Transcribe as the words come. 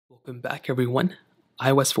Welcome back, everyone.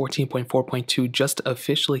 iOS 14.4.2 just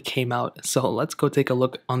officially came out, so let's go take a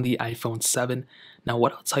look on the iPhone 7. Now,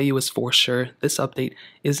 what I'll tell you is for sure, this update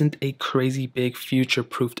isn't a crazy big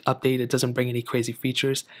future-proofed update. It doesn't bring any crazy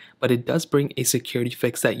features, but it does bring a security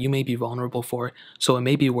fix that you may be vulnerable for, so it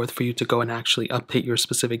may be worth for you to go and actually update your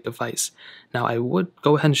specific device. Now, I would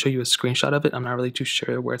go ahead and show you a screenshot of it. I'm not really too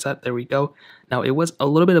sure where it's at. There we go. Now, it was a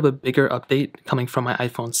little bit of a bigger update coming from my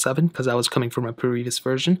iPhone 7 because I was coming from a previous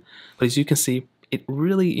version, but as you can see, it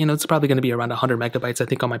really, it's probably going to be around 100 megabytes. I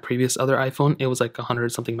think on my previous other iPhone, it was like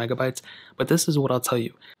 100 something megabytes. But this is what I'll tell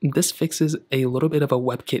you. This fixes a little bit of a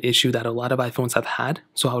WebKit issue that a lot of iPhones have had.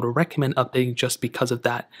 So I would recommend updating just because of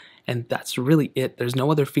that. And that's really it. There's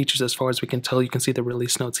no other features as far as we can tell. You can see the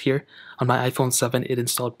release notes here. On my iPhone 7, it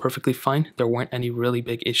installed perfectly fine. There weren't any really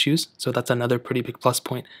big issues. So that's another pretty big plus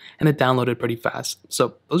point. And it downloaded pretty fast.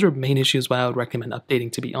 So those are main issues why I would recommend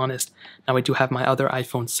updating, to be honest. Now I do have my other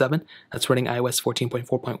iPhone 7 that's running iOS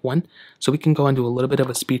 14.4.1. So we can go and do a little bit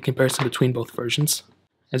of a speed comparison between both versions.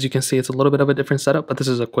 As you can see, it's a little bit of a different setup, but this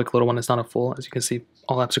is a quick little one. It's not a full. As you can see,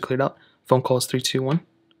 all apps are cleared out. Phone calls 3, 2, 1.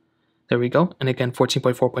 There we go. And again,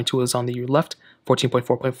 14.4.2 is on the left,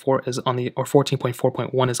 14.4.4 is on the, or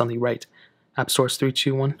 14.4.1 is on the right. App Stores 3,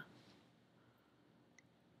 2, 1.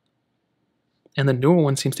 And the newer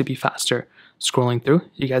one seems to be faster. Scrolling through,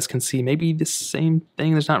 you guys can see maybe the same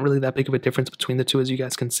thing. There's not really that big of a difference between the two, as you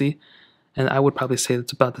guys can see. And I would probably say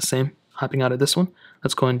it's about the same. Hopping out of this one,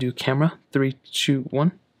 let's go and do camera 3, 2,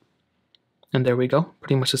 1. And there we go.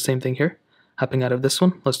 Pretty much the same thing here. Hopping out of this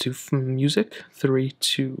one, let's do music 3,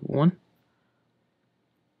 2, 1.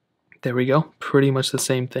 There we go. Pretty much the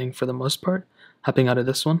same thing for the most part. Hopping out of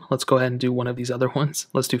this one, let's go ahead and do one of these other ones.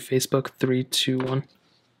 Let's do Facebook 3, 2, 1.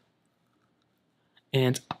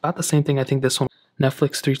 And about the same thing, I think this one,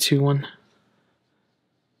 Netflix 3, 2, 1.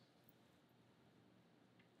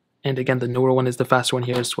 And again, the newer one is the faster one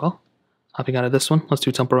here as well. Hopping out of this one, let's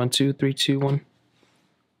do Temple Run 2, 3, 2, 1.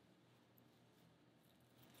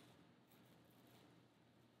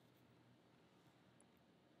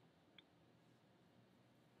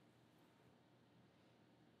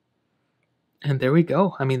 And there we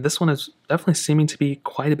go. I mean, this one is definitely seeming to be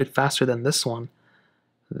quite a bit faster than this one.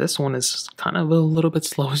 This one is kind of a little bit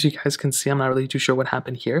slow, as you guys can see. I'm not really too sure what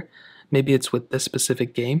happened here. Maybe it's with this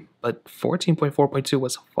specific game, but 14.4.2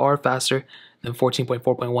 was far faster than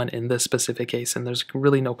 14.4.1 in this specific case, and there's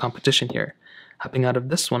really no competition here. Hopping out of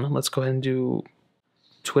this one, let's go ahead and do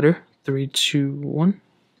Twitter 3, 2, 1.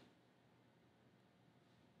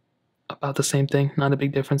 About the same thing, not a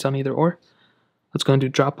big difference on either or. Let's go and do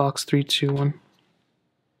Dropbox 3, 2, 1.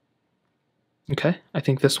 Okay, I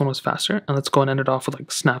think this one was faster. And let's go and end it off with like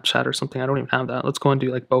Snapchat or something. I don't even have that. Let's go and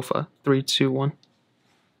do like Bofa 3, 2, 1.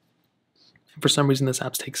 For some reason, this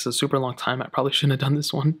app takes a super long time. I probably shouldn't have done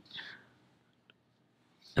this one.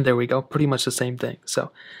 And there we go, pretty much the same thing.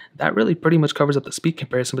 So that really pretty much covers up the speed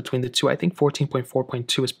comparison between the two. I think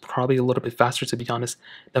 14.4.2 is probably a little bit faster, to be honest,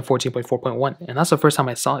 than 14.4.1. And that's the first time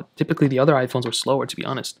I saw it. Typically, the other iPhones were slower, to be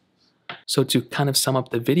honest. So to kind of sum up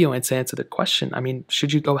the video and to answer the question, I mean,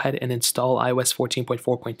 should you go ahead and install iOS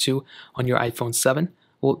 14.4.2 on your iPhone 7?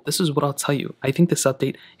 Well, this is what I'll tell you. I think this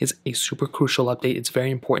update is a super crucial update. It's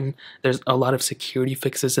very important. There's a lot of security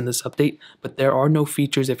fixes in this update, but there are no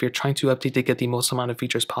features. If you're trying to update to get the most amount of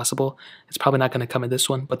features possible, it's probably not going to come in this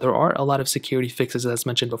one, but there are a lot of security fixes as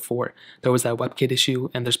mentioned before. There was that WebKit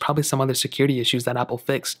issue, and there's probably some other security issues that Apple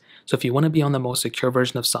fixed. So if you want to be on the most secure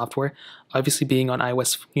version of software, obviously being on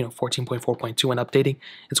iOS 14.4.2 and updating,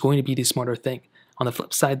 it's going to be the smarter thing. On the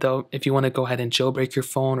flip side, though, if you want to go ahead and jailbreak your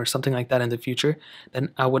phone or something like that in the future,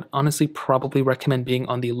 then I would honestly probably recommend being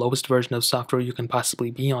on the lowest version of software you can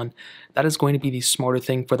possibly be on. That is going to be the smarter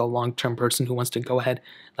thing for the long-term person who wants to go ahead,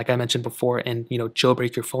 like I mentioned before, and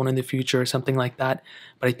jailbreak your phone in the future or something like that.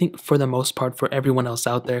 But I think for the most part, for everyone else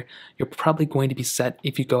out there, you're probably going to be set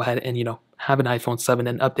if you go ahead and have an iPhone 7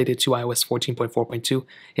 and update it to iOS 14.4.2,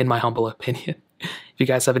 in my humble opinion. If you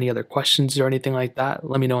guys have any other questions or anything like that,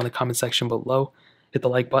 let me know in the comment section below. Hit the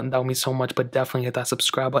like button, that would mean so much, but definitely hit that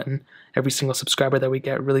subscribe button. Every single subscriber that we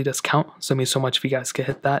get really does count, so it means so much if you guys could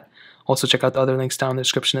hit that. Also, check out the other links down in the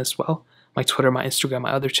description as well. My Twitter, my Instagram,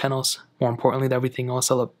 my other channels. More importantly than everything else,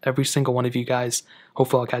 I love every single one of you guys.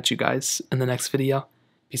 Hopefully I'll catch you guys in the next video.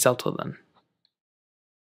 Peace out till then.